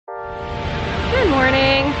Good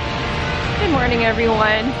morning. Good morning,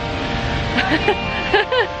 everyone.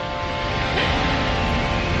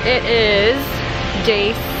 It is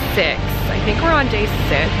day 6. I think we're on day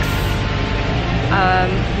 6.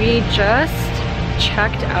 We just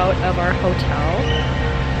checked out of our hotel.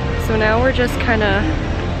 So now we're just kind of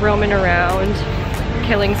roaming around,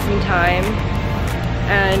 killing some time.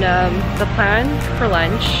 And the plan for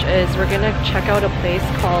lunch is we're gonna check out a place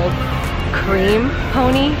called Cream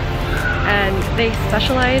Pony. And they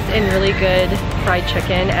specialize in really good fried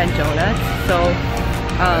chicken and donuts. So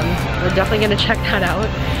we're definitely gonna check that out.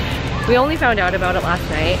 We only found out about it last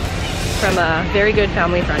night from a very good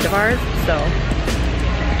family friend of ours. So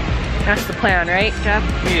that's the plan, right, Jeff?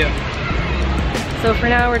 Yeah. So for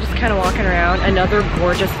now, we're just kind of walking around. Another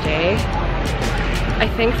gorgeous day. I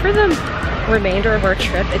think for the remainder of our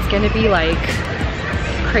trip, it's gonna be like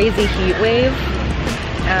crazy heat wave.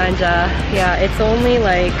 And yeah, it's only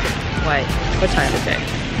like, what time is it?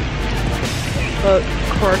 About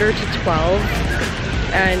 11:45,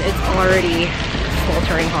 and it's already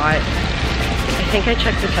sweltering hot. I think I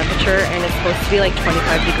checked the temperature and it's supposed to be like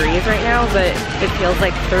 25 degrees right now, but it feels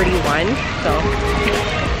like 31, so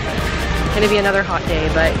it's gonna be another hot day,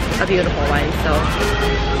 but a beautiful one. So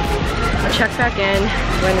I'll check back in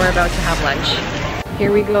when we're about to have lunch.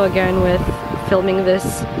 Here we go again with filming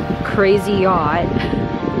this crazy yacht.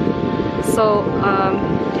 So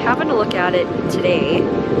having a look at it today,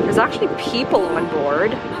 there's actually people on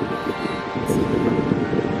board.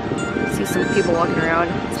 See some people walking around,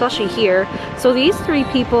 especially here. So these 3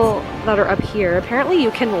 people that are up here, apparently you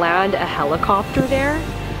can land a helicopter there.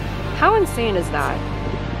 How insane is that?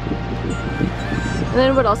 And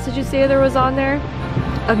then what else did you say there was on there?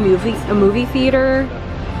 A movie theater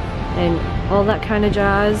and all that kind of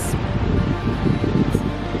jazz.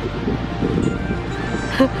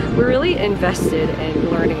 We're really invested in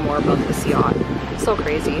learning more about this yacht. So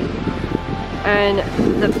crazy. And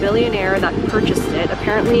the billionaire that purchased it,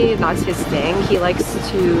 apparently that's his thing. He likes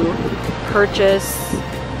to purchase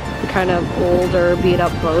kind of older, beat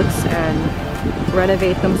up boats and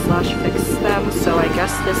renovate them / fix them. So I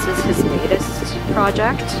guess this is his latest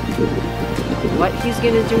project. What he's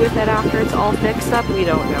gonna do with it after it's all fixed up, we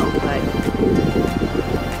don't know, but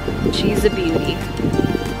she's a beauty.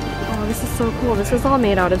 Oh, this is so cool. This is all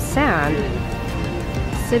made out of sand.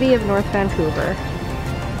 City of North Vancouver.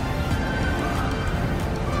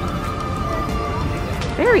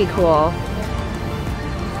 Very cool.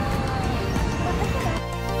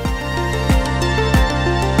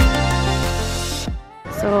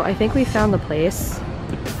 So I think we found the place.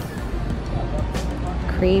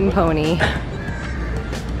 Cream Pony.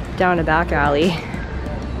 Down a back alley.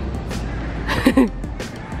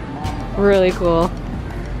 Really cool.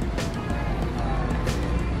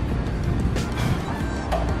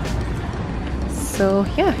 So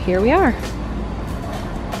yeah, here we are.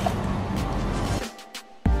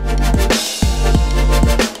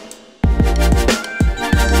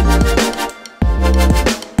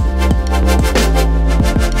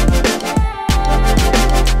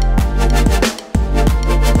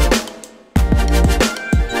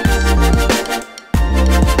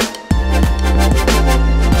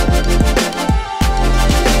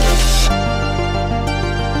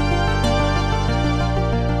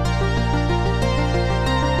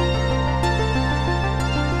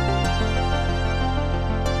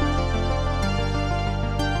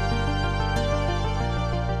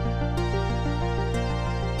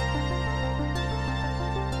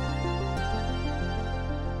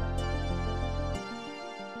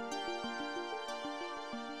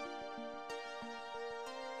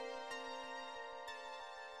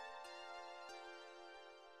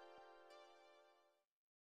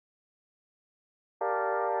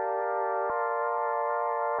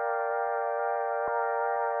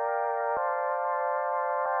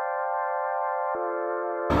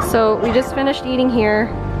 So we just finished eating here.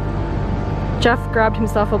 Jeff grabbed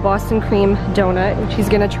himself a Boston cream donut, which he's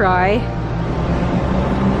gonna try.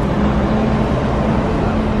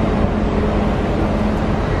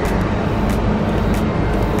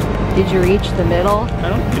 Did you reach the middle? I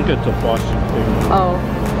don't think it's a Boston cream. Oh.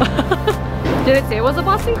 Did it say it was a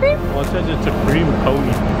Boston cream? Well, it says it's a cream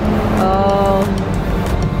pony. Oh.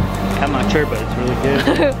 I'm not sure, but it's really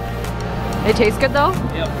good. It tastes good though?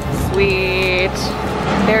 Yep. Sweet.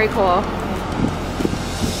 Very cool.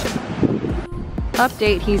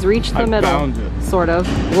 Update, he's reached the middle. Found it. Sort of.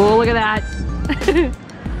 Whoa, look at that.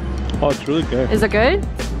 Oh, it's really good. Is it good?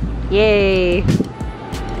 Yay.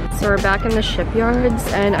 So we're back in the shipyards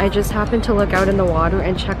and I just happened to look out in the water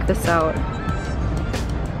and check this out.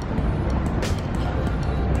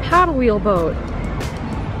 Paddle wheel boat.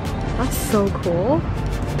 That's so cool.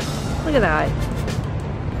 Look at that.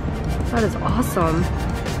 That is awesome.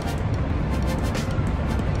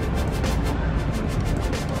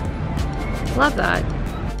 Love that.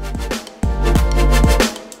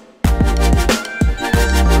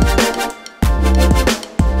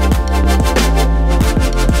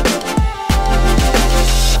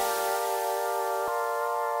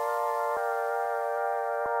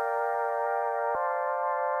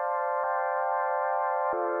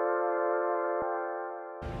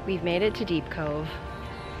 We've made it to Deep Cove.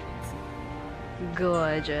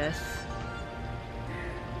 Gorgeous.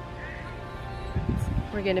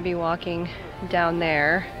 We're gonna be walking down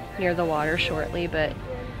there near the water shortly, but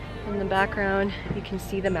in the background you can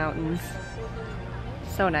see the mountains.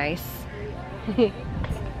 So nice.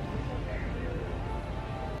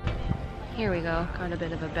 Here we go, got a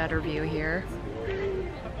bit of a better view here.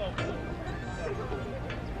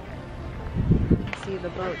 See the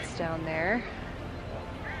boats down there.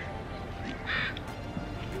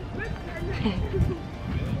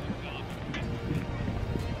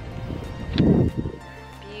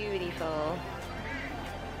 Beautiful.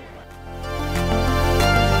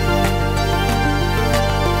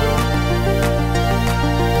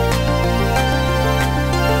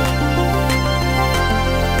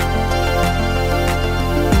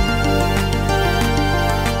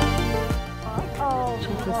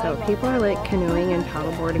 Check this out. People are like canoeing and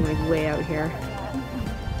paddleboarding like way out here.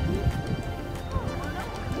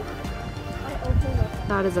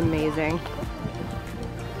 That is amazing.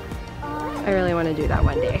 I really want to do that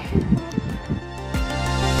one day.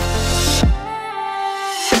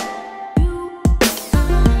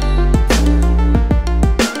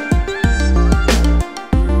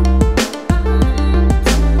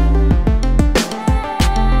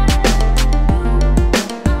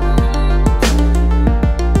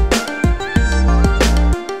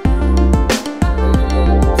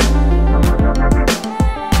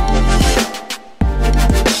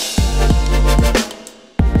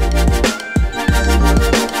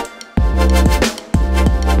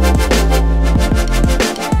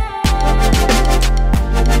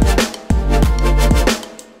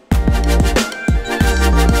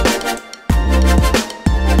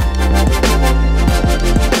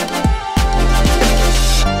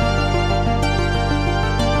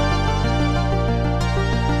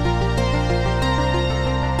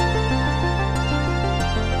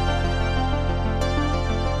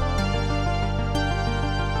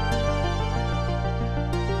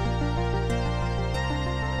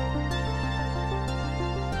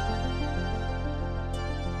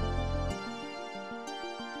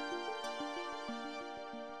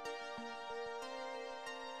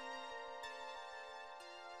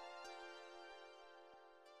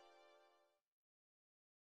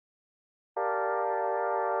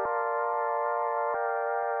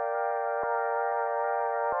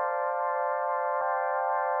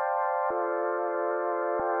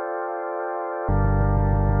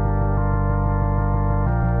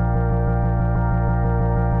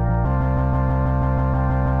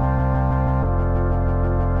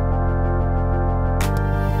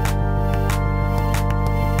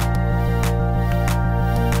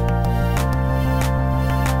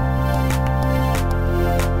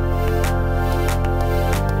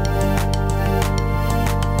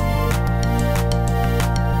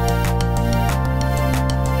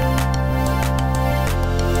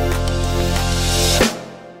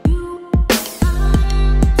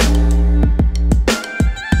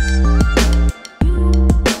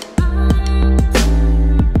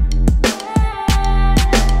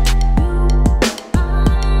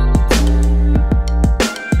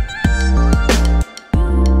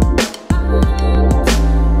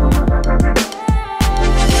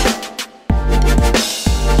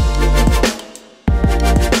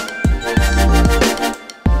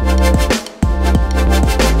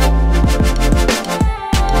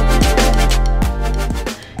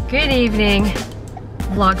 Good evening,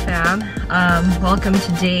 vlog fam. Welcome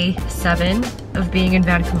to day 7 of being in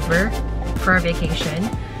Vancouver for our vacation.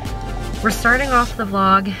 We're starting off the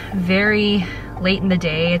vlog very late in the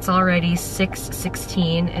day. It's already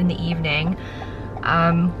 6:16 in the evening.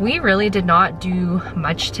 We really did not do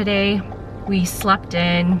much today. We slept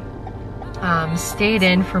in, stayed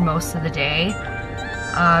in for most of the day.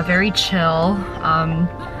 Very chill.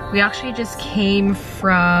 We actually just came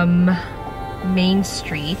from Main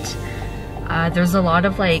Street. There's a lot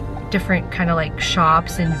of like different kind of like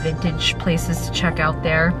shops and vintage places to check out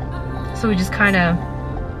there. So we just kind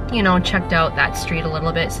of, you know, checked out that street a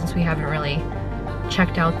little bit since we haven't really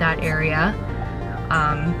checked out that area.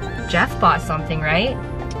 Jeff bought something, right?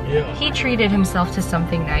 Yeah. He treated himself to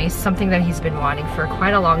something nice, something that he's been wanting for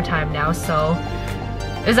quite a long time now. So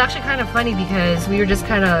it was actually kind of funny because we were just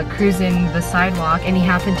kind of cruising the sidewalk and he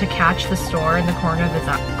happened to catch the store in the corner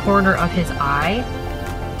of his eye.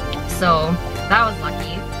 So that was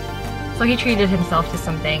lucky. So he treated himself to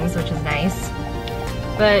some things, which is nice.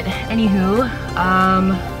 But anywho,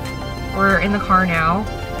 we're in the car now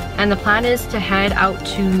and the plan is to head out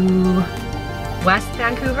to West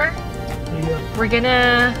Vancouver. Yeah. We're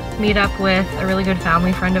gonna meet up with a really good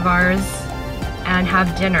family friend of ours and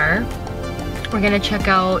have dinner. We're gonna check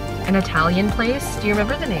out an Italian place. Do you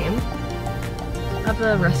remember the name of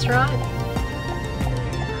the restaurant?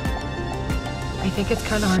 I think it's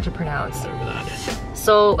kind of hard to pronounce.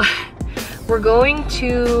 So we're going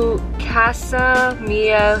to Casa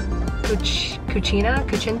Mia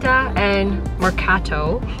Cucinta and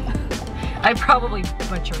Mercato. I probably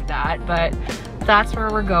butchered that, but that's where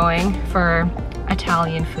we're going for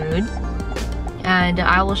Italian food. And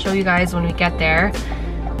I will show you guys when we get there.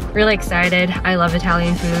 Really excited. I love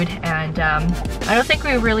Italian food, and I don't think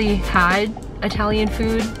we really had Italian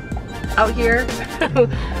food out here.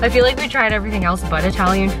 I feel like we tried everything else but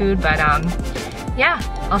Italian food, but yeah,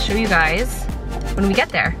 I'll show you guys when we get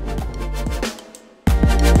there.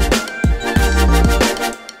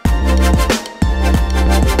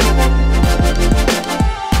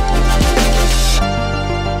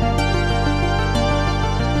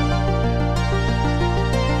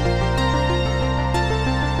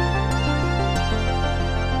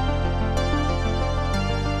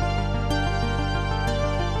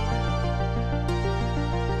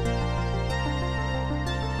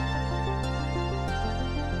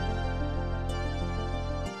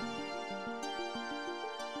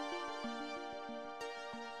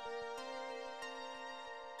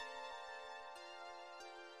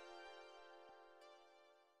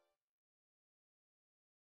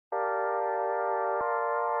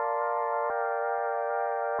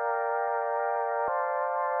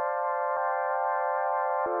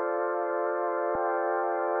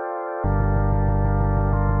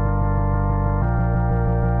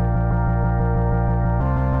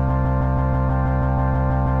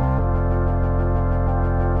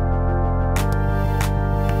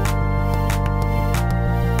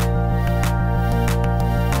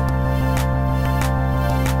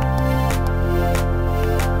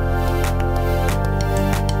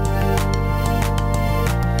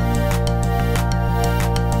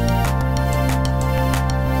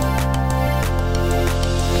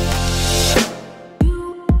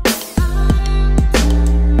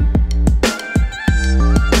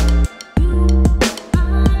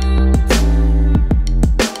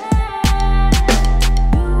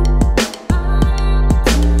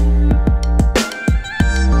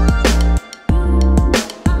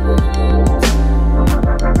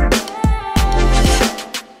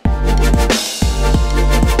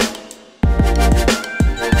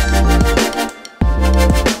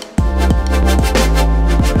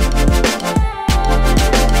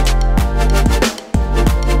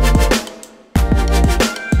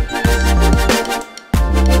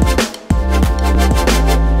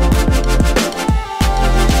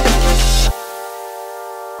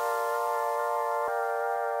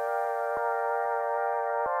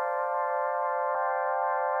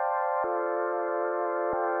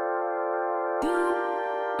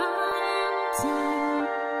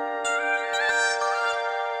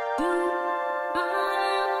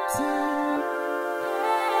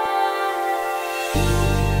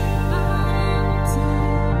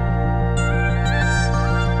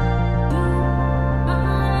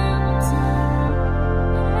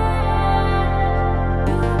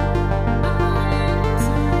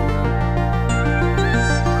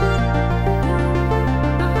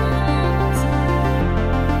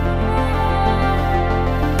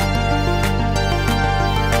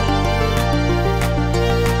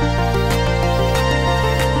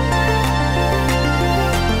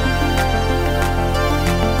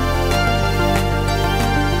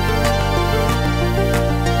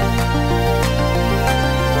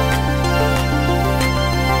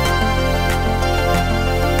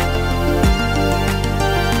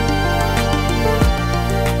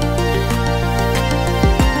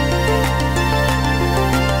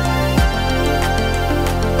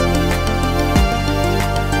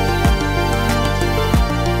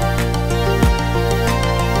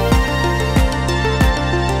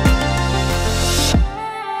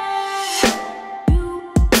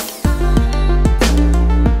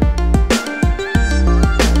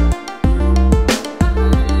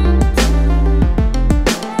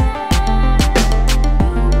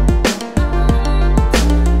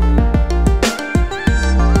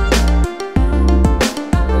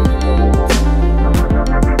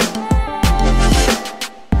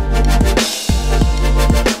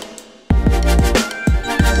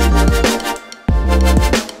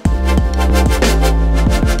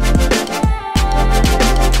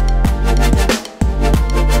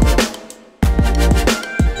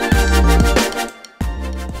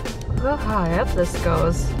 this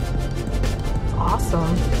goes.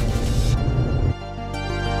 Awesome.